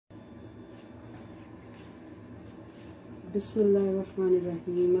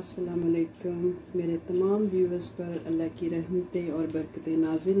बिस्मिल्लाहिर्रहमानिर्रहीम। अस्सलाम वालेकुम। मेरे तमाम व्यूअर्स पर अल्लाह की रहमतें और बरकतें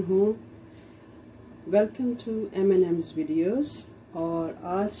नाजिल हों। Welcome to M&M's videos. और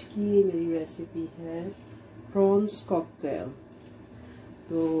आज की मेरी रेसिपी है प्रॉन्स कॉकटेल।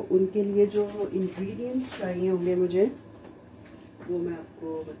 तो उनके लिए जो इंग्रेडिएंट्स चाहिए होंगे मुझे वो मैं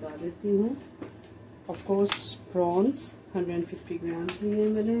आपको बता देती हूँ। ऑफ कोर्स प्रॉन्स 150 ग्राम्स लिए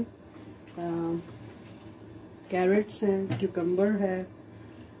मैंने, कैरेट्स हैं, क्यूकम्बर है,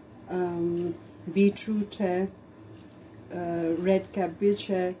 बीटरूट है, रेड कैबेज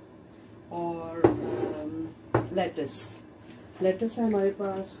है और लेटस है हमारे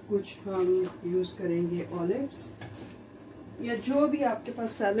पास। कुछ हम यूज़ करेंगे ऑलिव्स या जो भी आपके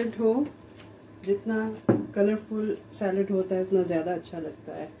पास सैलड हो। जितना कलरफुल सैलड होता है उतना ज़्यादा अच्छा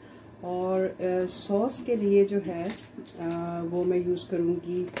लगता है। और सॉस के लिए जो है वो मैं यूज़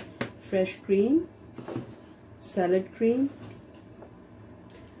करूँगी fresh cream, salad cream,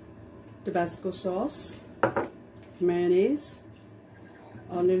 Tabasco sauce, mayonnaise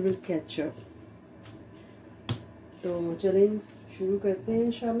और लिटिल बिट केचप। तो चलें शुरू करते हैं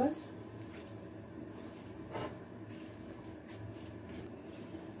इंशाल्लाह।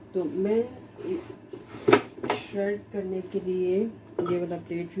 तो मैं श्रेड करने के लिए ये वाला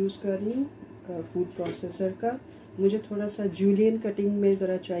प्लेट यूज़ कर रही हूँ फूड प्रोसेसर का। मुझे थोड़ा सा जूलियन कटिंग में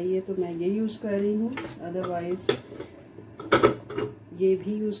ज़रा चाहिए तो मैं ये यूज़ कर रही हूँ, अदरवाइज़ ये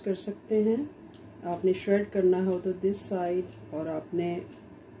भी यूज़ कर सकते हैं। आपने श्रेड करना हो तो दिस साइड, और आपने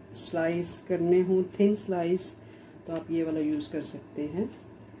स्लाइस करने हो थिन स्लाइस तो आप ये वाला यूज़ कर सकते हैं।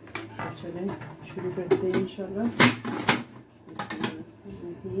 तो चलें शुरू करते हैं इंशाल्लाह।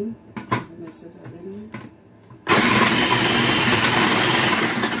 ऐसे डालेंगे।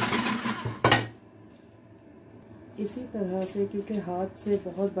 इसी तरह से, क्योंकि हाथ से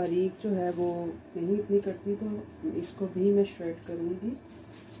बहुत बारीक जो है वो नहीं इतनी कटती, तो इसको भी मैं श्रेड करूँगी।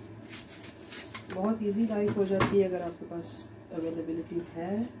 बहुत इजी लाइफ हो जाती है अगर आपके पास अवेलेबिलिटी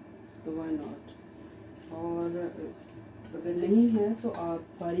है तो व्हाई नॉट। और अगर नहीं है तो आप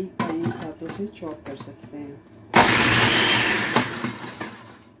बारीक हाथों से चॉप कर सकते हैं।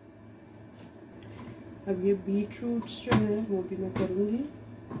 अब ये बीटरूट्स जो है वो भी मैं करूँगी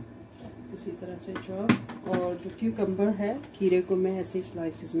इसी तरह से चॉप। और जो क्यूकम्बर है, खीरे को मैं ऐसे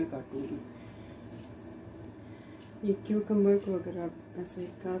स्लाइसेस में काटूंगी। ये क्यूकम्बर को अगर आप ऐसे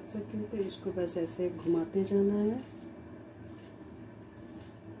काट सकें तो इसको बस ऐसे घुमाते जाना है।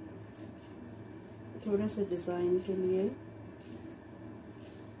 थोड़ा सा डिज़ाइन के लिए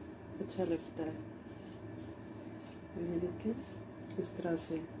अच्छा लगता है। तो ये देखें इस तरह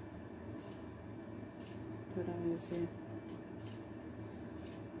से थोड़ा ऐसे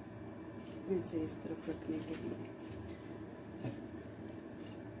इस तरफ रखने के लिए।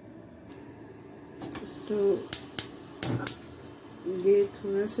 तो ये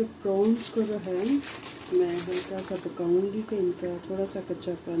थोड़ा सा प्रॉन्स को जो है मैं हल्का सा पकाऊंगी कि इनका थोड़ा सा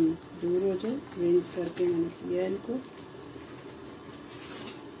कच्चापन दूर हो जाए। रिंस करके मैंने किया इनको।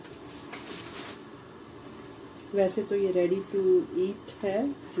 वैसे तो ये रेडी टू ईट है,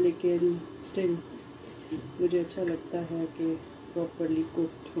 लेकिन स्टिल मुझे अच्छा लगता है कि प्रॉपरली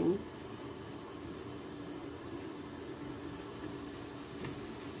कुक्ड हों।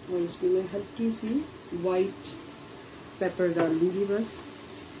 और इसमें मैं हल्की सी वाइट पेपर डाल दूँगी, बस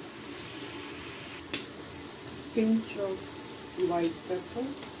पिंच ऑफ वाइट पेपर।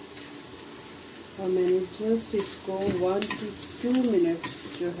 और मैंने जस्ट इसको 1 to 2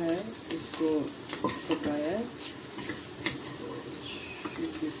 मिनट्स जो है इसको पकाया है।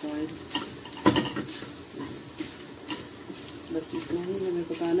 बस इतना ही हमें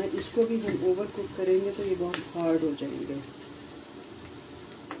पकाना है। इसको भी हम ओवर कुक करेंगे तो ये बहुत हार्ड हो जाएंगे।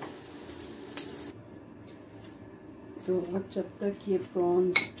 तो अब जब तक ये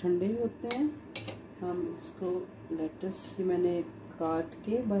प्रॉन्स ठंडे होते हैं हम इसको लेटस ही मैंने काट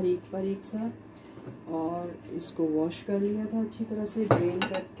के बारीक बारीक सा, और इसको वॉश कर लिया था अच्छी तरह से ड्रेन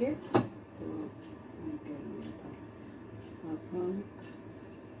करके। तो कर लिया था। अब हम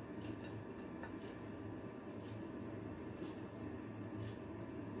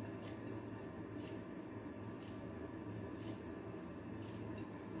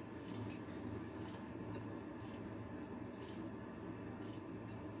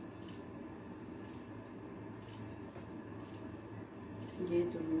ये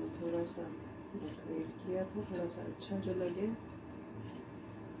जो मैंने थोड़ा सा डेकोरेट किया था, थोड़ा सा अच्छा जो लगे,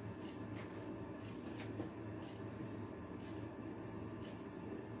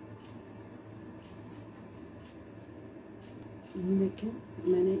 देखिए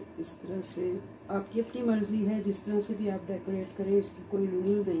मैंने इस तरह से। आपकी अपनी मर्ज़ी है जिस तरह से भी आप डेकोरेट करें, इसकी कोई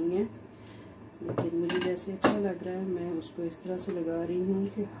रूल नहीं है। लेकिन मुझे जैसे अच्छा लग रहा है मैं उसको इस तरह से लगा रही हूँ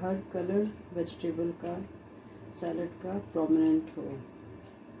कि हर कलर वेजिटेबल का सैलड का प्रोमिनेंट हो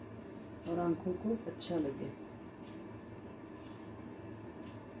और आंखों को अच्छा लगे।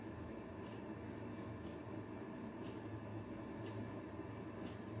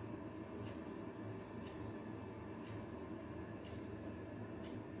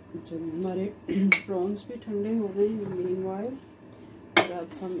 चलिए हमारे प्रॉन्स भी ठंडे हो गए हैं मीनवाइल, और अब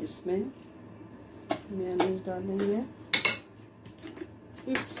हम इसमें मेयोनीज डालेंगे।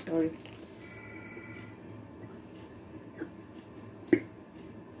 सॉरी,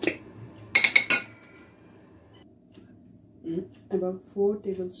 अबाउट 4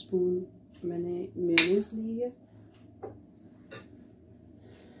 टेबलस्पून मैंने मेयोनीज ली है।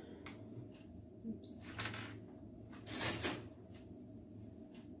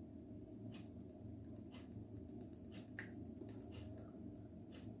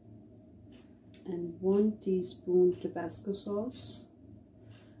 And 1 teaspoon Tabasco sauce.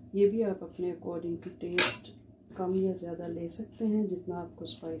 ये भी आप अपने अकॉर्डिंग टू टेस्ट कम या ज़्यादा ले सकते हैं, जितना आपको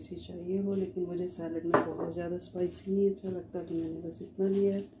स्पाइसी चाहिए हो, लेकिन मुझे सैलड में बहुत ज़्यादा स्पाइसी नहीं अच्छा लगता तो मैंने बस इतना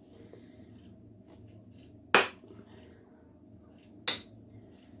लिया है।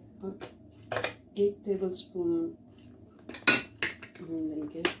 और 1 टेबलस्पून हम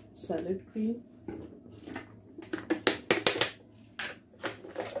लेंगे सैलड क्रीम।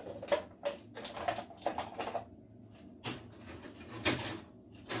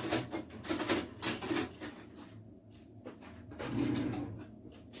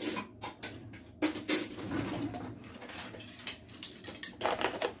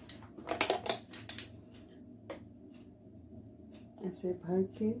 ऐसे भर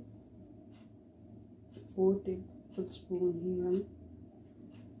के 4 टेबलस्पून ही हम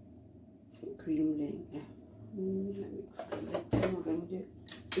क्रीम लेंगे। मैं मिक्स कर लेती हूँ, अगर मुझे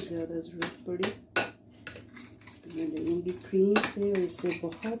ज़्यादा ज़रूरत पड़ी तो मैं ले लूँगी क्रीम से, और इससे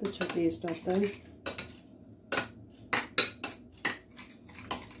बहुत अच्छा टेस्ट आता है।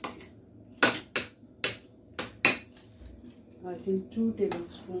 I think 2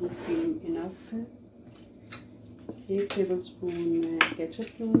 tablespoon cream enough है। 1 टेबलस्पून मैं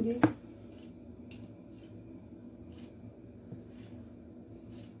केचप लूँगी।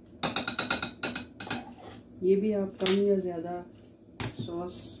 ये भी आप कम या ज़्यादा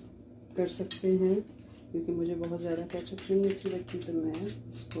सॉस कर सकते हैं, क्योंकि मुझे बहुत ज़्यादा केचप नहीं अच्छी लगती तो मैं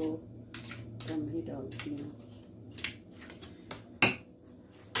इसको कम ही डालती हूँ।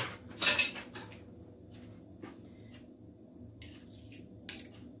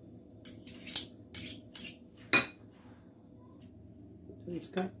 तो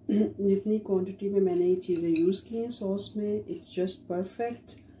इसका जितनी क्वांटिटी में मैंने ये चीज़ें यूज़ की हैं सॉस में, इट्स जस्ट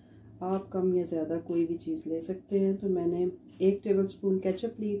परफेक्ट। आप कम या ज़्यादा कोई भी चीज़ ले सकते हैं। तो मैंने 1 टेबलस्पून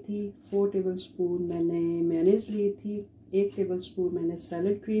केचप ली थी, 4 टेबलस्पून मैंने मेयोनीज ली थी, 1 टेबलस्पून मैंने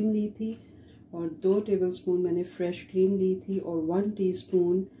सैलड क्रीम ली थी, और 2 टेबलस्पून मैंने फ्रेश क्रीम ली थी, और 1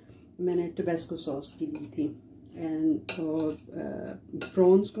 टीस्पून मैंने टबास्को सॉस की ली थी। एंड और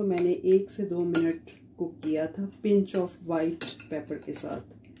प्रॉन्स को मैंने 1 से 2 मिनट कुक किया था, पिंच ऑफ वाइट पेपर के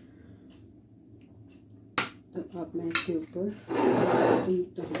साथ। तो अब मैं इसके ऊपर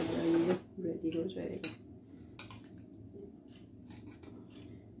तो हमारा ये रेडी हो जाएगा।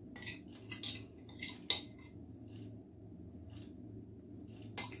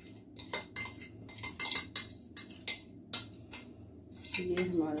 ये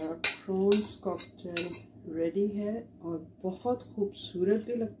हमारा प्रॉन्स कॉकटेल रेडी है, और बहुत खूबसूरत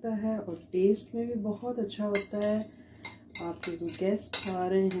भी लगता है और टेस्ट में भी बहुत अच्छा होता है। आपके जो गेस्ट आ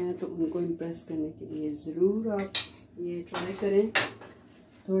रहे हैं तो उनको इम्प्रेस करने के लिए ज़रूर आप ये ट्राई करें।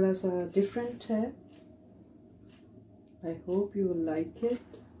 थोड़ा सा डिफरेंट है। I hope you will like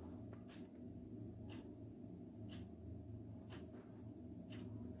it.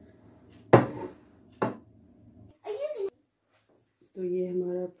 तो ये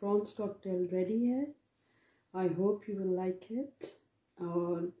हमारा प्रॉन्स कॉकटेल रेडी है। I hope you will like it,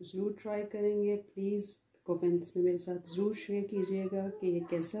 और ज़रूर ट्राई करेंगे। प्लीज़ कमेंट्स में मेरे साथ ज़रूर शेयर कीजिएगा कि ये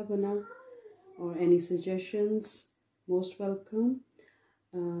कैसा बना, और एनी सजेशंस मोस्ट वेलकम।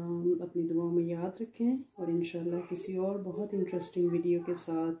 अपनी दुआओं में याद रखें, और इंशाल्लाह किसी और बहुत इंटरेस्टिंग वीडियो के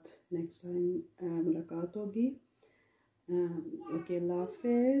साथ नेक्स्ट टाइम मुलाकात होगी। ओके, अल्लाह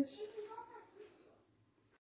हाफ़िज़।